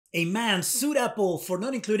A man sued Apple for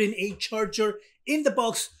not including a charger in the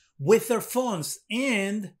box with their phones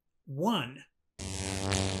and won.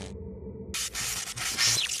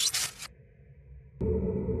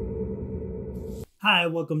 Hi,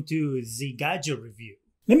 welcome to Zgadgetreview.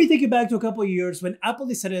 Let me take you back to a couple of years when Apple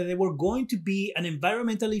decided they were going to be an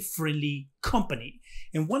environmentally friendly company.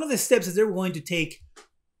 And one of the steps that they were going to take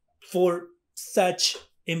for such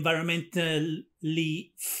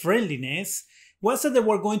environmentally friendliness was that they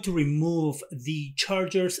were going to remove the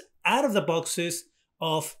chargers out of the boxes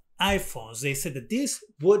of iPhones. They said that this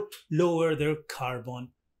would lower their carbon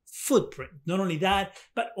footprint. Not only that,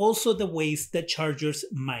 but also the waste that chargers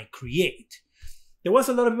might create. There was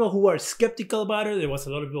a lot of people who were skeptical about it. There was a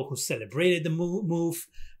lot of people who celebrated the move.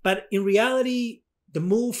 But in reality, the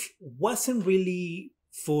move wasn't really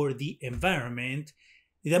for the environment.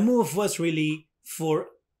 The move was really for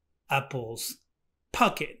Apple's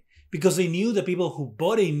pocket, because they knew the people who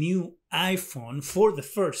bought a new iPhone for the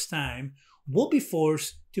first time will be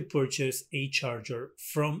forced to purchase a charger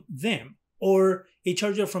from them or a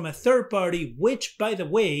charger from a third party, which, by the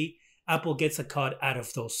way, Apple gets a cut out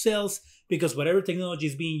of those sales because whatever technology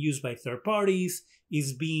is being used by third parties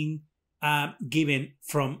is being given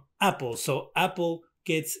from Apple. So Apple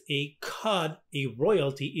gets a cut, a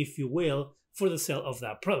royalty, if you will, for the sale of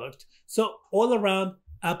that product. So all around,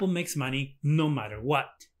 Apple makes money no matter what.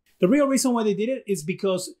 The real reason why they did it is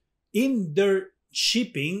because in their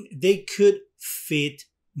shipping, they could fit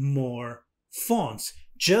more phones,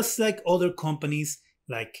 just like other companies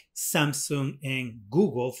like Samsung and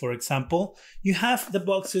Google, for example. You have the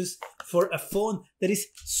boxes for a phone that is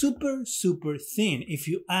super, super thin. If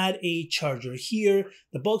you add a charger here,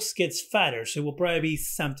 the box gets fatter, so it will probably be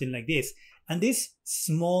something like this. And this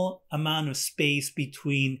small amount of space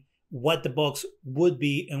between what the box would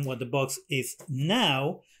be and what the box is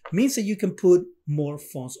now means that you can put more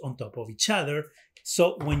phones on top of each other.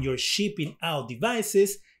 So when you're shipping out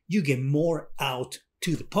devices, you get more out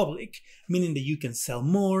to the public, meaning that you can sell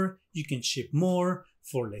more, you can ship more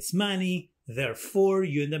for less money. Therefore,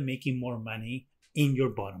 you end up making more money in your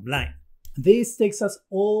bottom line. This takes us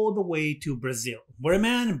all the way to Brazil, where a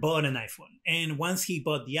man bought an iPhone. And once he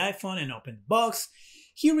bought the iPhone and opened the box,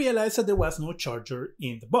 he realized that there was no charger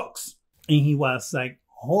in the box. And he was like,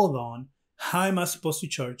 hold on, how am I supposed to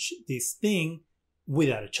charge this thing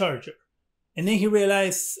without a charger? And then he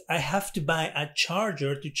realized, I have to buy a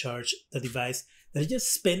charger to charge the device that I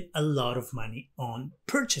just spent a lot of money on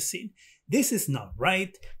purchasing. This is not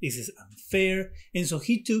right, this is unfair. And so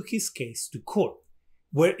he took his case to court,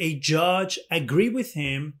 where a judge agreed with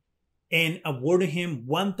him and awarded him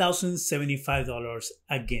 $1,075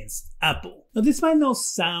 against Apple. Now, this might not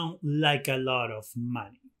sound like a lot of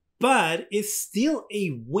money, but it's still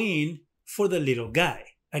a win for the little guy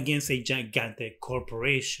against a gigantic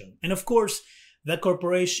corporation. And of course, that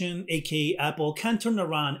corporation, aka Apple, can turn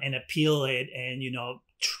around and appeal it and,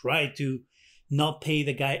 try to not pay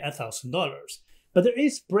the guy $1,000. But there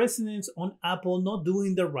is precedence on Apple not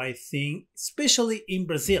doing the right thing, especially in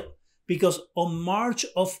Brazil, because on March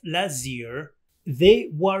of last year, they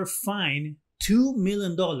were fined $2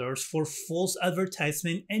 million for false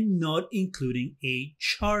advertisement and not including a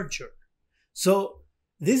charger. So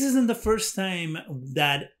this isn't the first time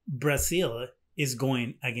that Brazil is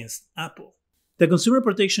going against Apple. The Consumer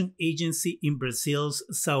Protection Agency in Brazil's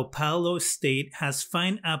Sao Paulo state has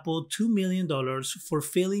fined Apple $2 million for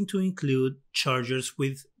failing to include chargers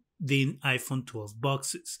within iPhone 12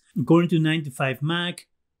 boxes. According to 9to5Mac,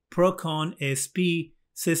 Procon SP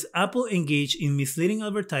says Apple engaged in misleading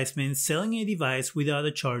advertisements selling a device without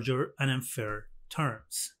a charger on unfair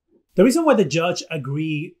terms. The reason why the judge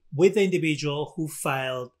agreed with the individual who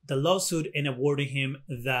filed the lawsuit and awarded him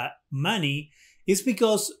the money is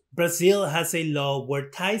because Brazil has a law where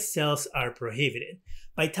tie sales are prohibited.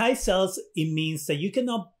 By tie sales, it means that you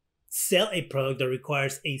cannot sell a product that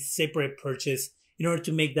requires a separate purchase in order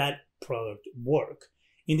to make that product work.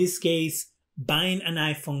 In this case, buying an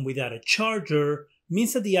iPhone without a charger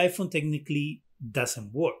means that the iPhone technically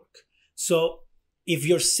doesn't work. So if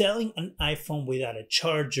you're selling an iPhone without a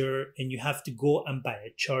charger and you have to go and buy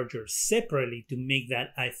a charger separately to make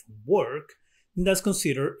that iPhone work, then that's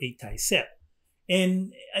considered a tie sale.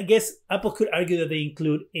 And I guess Apple could argue that they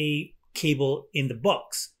include a cable in the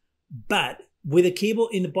box. But with a cable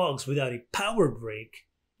in the box without a power brick,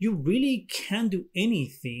 you really can't do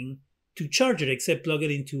anything to charge it except plug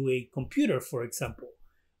it into a computer, for example,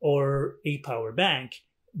 or a power bank,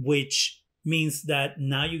 which means that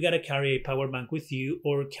now you got to carry a power bank with you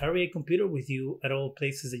or carry a computer with you at all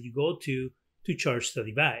places that you go to charge the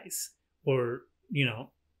device, or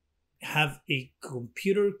have a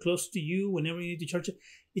computer close to you whenever you need to charge it.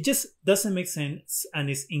 It just doesn't make sense and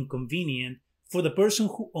is inconvenient for the person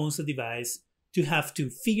who owns the device to have to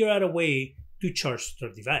figure out a way to charge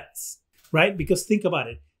their device, right? Because think about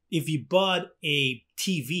it. If you bought a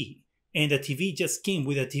TV and the TV just came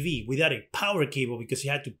with a TV without a power cable because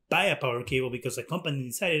you had to buy a power cable because the company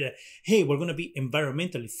decided that, hey, we're going to be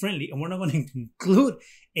environmentally friendly and we're not going to include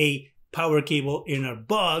a power cable in our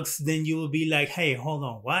box, then you will be like, hey, hold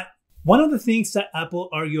on, what? One of the things that Apple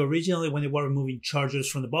argued originally when they were removing chargers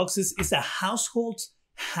from the boxes is that households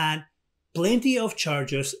had plenty of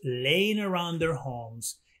chargers laying around their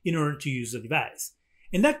homes in order to use the device.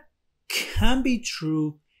 And that can be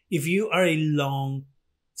true if you are a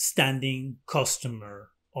long-standing customer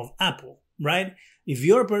of Apple, right? If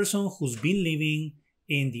you're a person who's been living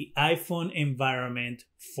in the iPhone environment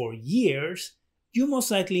for years, you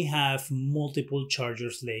most likely have multiple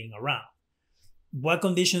chargers laying around. What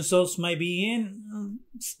conditions those might be in,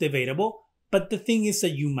 it's debatable, but the thing is that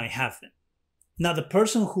you might have them. Now, the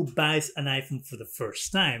person who buys an iPhone for the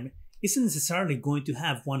first time isn't necessarily going to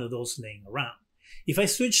have one of those laying around. If I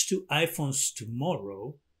switch to iPhones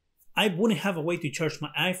tomorrow, I wouldn't have a way to charge my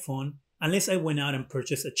iPhone unless I went out and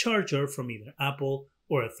purchased a charger from either Apple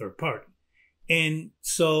or a third party. And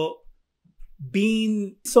so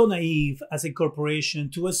being so naive as a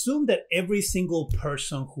corporation to assume that every single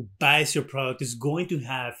person who buys your product is going to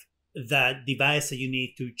have that device that you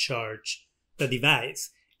need to charge the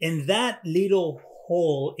device. And that little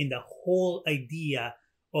hole in the whole idea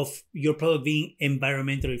of your product being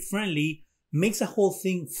environmentally friendly makes the whole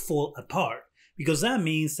thing fall apart. Because that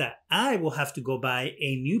means that I will have to go buy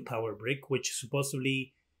a new power brick, which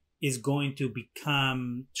supposedly is going to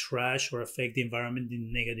become trash or affect the environment in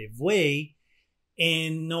a negative way,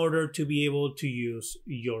 in order to be able to use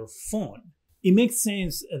your phone. It makes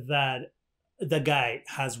sense that the guy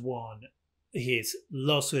has won his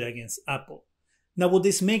lawsuit against Apple. Now, will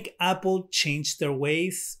this make Apple change their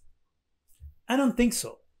ways? I don't think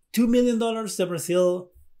so. $2 million that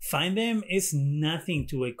Brazil fined them is nothing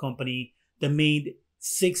to a company that made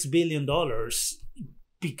 $6 billion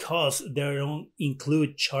because they don't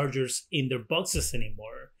include chargers in their boxes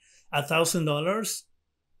anymore. $1,000?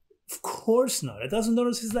 Of course not. $1,000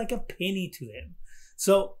 is like a penny to them.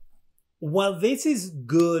 So while this is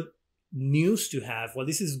good news to have, while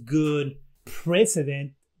this is good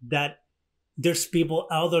precedent that there's people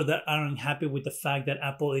out there that aren't happy with the fact that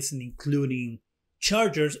Apple isn't including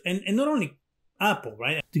chargers, and not only Apple,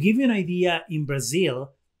 right? To give you an idea, in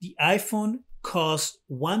Brazil, the iPhone costs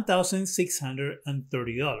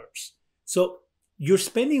 $1,630. So you're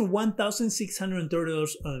spending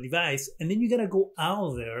 $1,630 on a device, and then you gotta go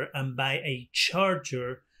out there and buy a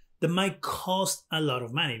charger that might cost a lot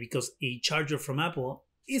of money because a charger from Apple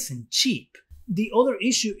isn't cheap. The other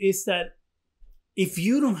issue is that if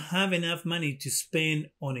you don't have enough money to spend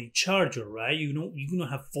on a charger, right? You don't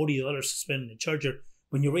have $40 to spend on a charger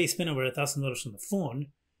when you already spend over $1,000 on the phone,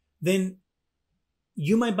 then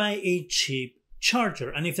you might buy a cheap charger.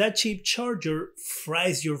 And if that cheap charger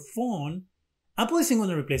fries your phone, Apple isn't going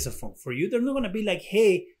to replace the phone for you. They're not going to be like,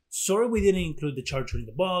 hey, sorry we didn't include the charger in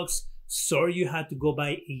the box. Sorry you had to go buy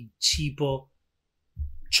a cheapo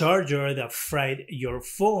charger that fried your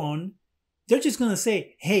phone. They're just going to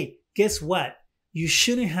say, hey, guess what? You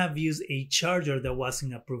shouldn't have used a charger that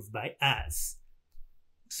wasn't approved by us.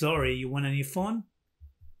 Sorry, you want a new phone?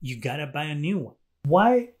 You gotta buy a new one.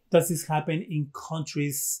 Why does this happen in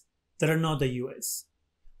countries that are not the US?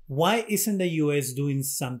 Why isn't the US doing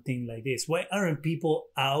something like this? Why aren't people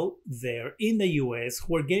out there in the US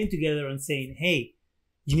who are getting together and saying, hey,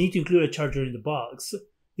 you need to include a charger in the box?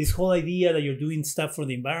 This whole idea that you're doing stuff for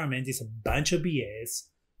the environment is a bunch of BS.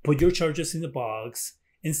 Put your chargers in the box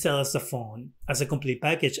and sell us the phone as a complete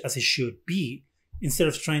package as it should be, instead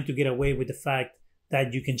of trying to get away with the fact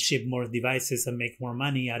that you can ship more devices and make more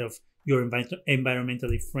money out of your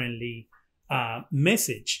environmentally friendly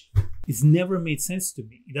message. It's never made sense to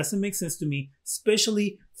me. It doesn't make sense to me,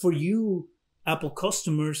 especially for you Apple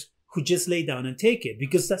customers who just lay down and take it,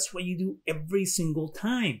 because that's what you do every single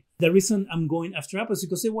time. The reason I'm going after Apple is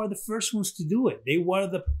because they were the first ones to do it. They were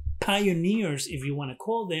the pioneers, if you want to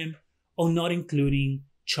call them, on not including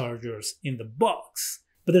chargers in the box.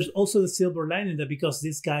 But there's also the silver lining that because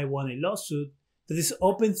this guy won a lawsuit, that this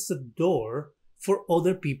opens the door for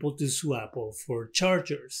other people to sue Apple for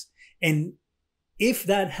chargers. And if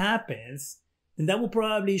that happens, then that will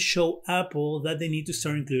probably show Apple that they need to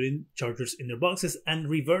start including chargers in their boxes and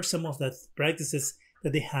reverse some of the practices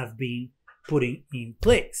that they have been putting in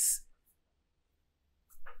place.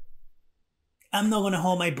 I'm not going to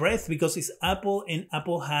hold my breath because it's Apple, and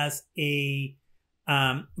Apple has a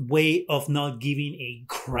way of not giving a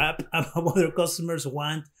crap about what their customers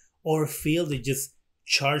want or feel. They just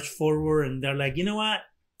charge forward and they're like, you know what?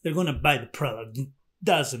 They're going to buy the product. It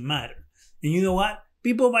doesn't matter. And you know what?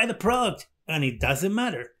 People buy the product and it doesn't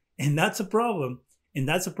matter. And that's a problem. And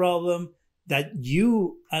that's a problem that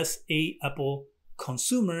you as a Apple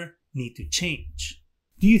consumer need to change.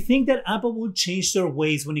 Do you think that Apple will change their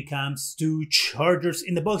ways when it comes to chargers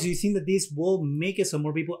in the box? Do you think that this will make it so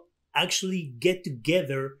more people actually get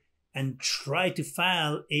together and try to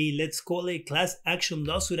file a, let's call it, class action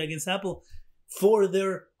lawsuit against Apple for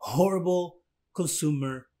their horrible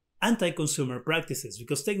anti-consumer practices?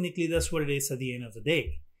 Because technically that's what it is at the end of the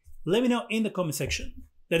day. Let me know in the comment section.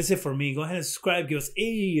 That is it for me. Go ahead and subscribe. Give us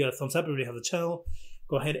a thumbs up if you have the channel.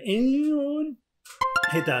 Go ahead and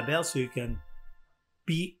hit that bell so you can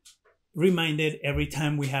be reminded every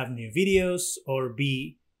time we have new videos, or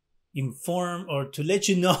be informed, or to let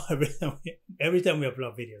you know every time we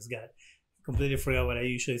upload videos. God, I completely forgot what I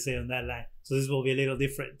usually say on that line. So this will be a little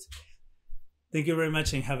different. Thank you very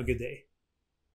much and have a good day.